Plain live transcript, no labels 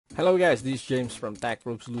Hello guys, this is James from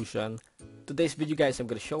TechPro Solution. Today's video guys, I'm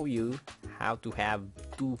gonna show you how to have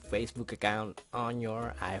two Facebook accounts on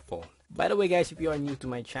your iPhone. By the way guys, if you are new to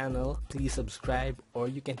my channel, please subscribe or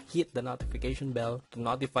you can hit the notification bell to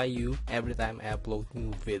notify you every time I upload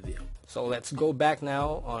new video. So let's go back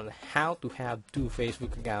now on how to have two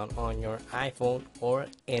Facebook accounts on your iPhone or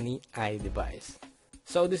any iDevice.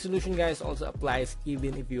 So this solution guys also applies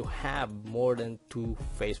even if you have more than two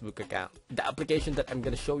Facebook accounts. The application that I'm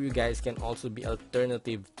gonna show you guys can also be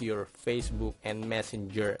alternative to your Facebook and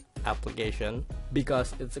Messenger application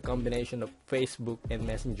because it's a combination of Facebook and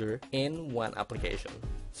Messenger in one application.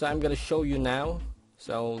 So I'm gonna show you now.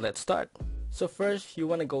 So let's start. So first you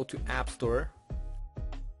wanna go to App Store.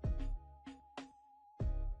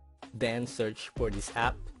 Then search for this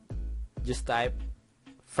app. Just type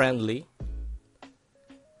Friendly.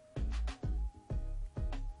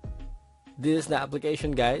 This is the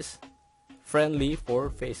application guys, Friendly for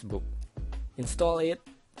Facebook. Install it.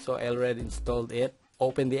 So I already installed it.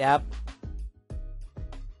 Open the app.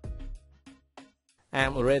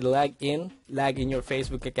 I'm already logged in your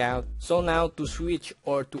Facebook account. So now to switch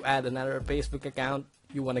or to add another Facebook account,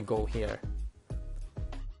 you want to go here.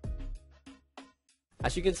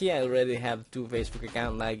 As you can see, I already have two Facebook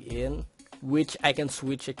accounts logged in, which I can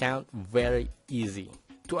switch account very easy.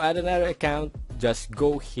 To add another account, just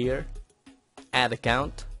go here. Add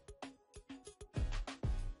account.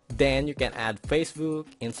 Then you can add Facebook,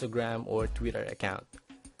 Instagram, or Twitter account.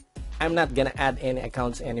 I'm not gonna add any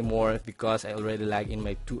accounts anymore because I already logged in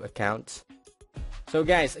my two accounts. So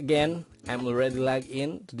guys, again, I'm already logged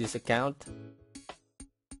in to this account.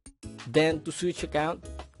 Then to switch account,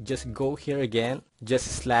 just go here again, just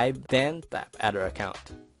slide, then tap other account.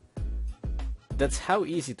 That's how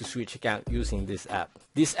easy to switch account using this app.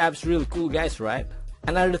 This app's really cool guys, right?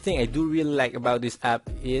 Another thing I do really like about this app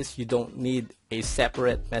is you don't need a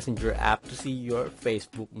separate Messenger app to see your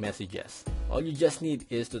Facebook messages. All you just need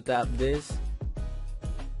is to tap this.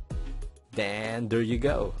 Then there you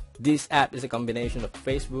go. This app is a combination of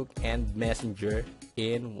Facebook and Messenger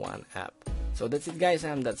in one app. So that's it guys,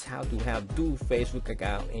 and that's how to have two Facebook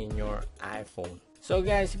accounts in your iPhone. So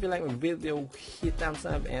guys, if you like my video, hit thumbs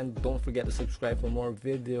up and don't forget to subscribe for more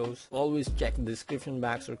videos. Always check the description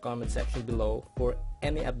box or comment section below for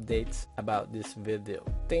any updates about this video.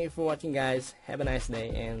 Thank you for watching guys, have a nice day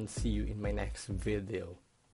and see you in my next video.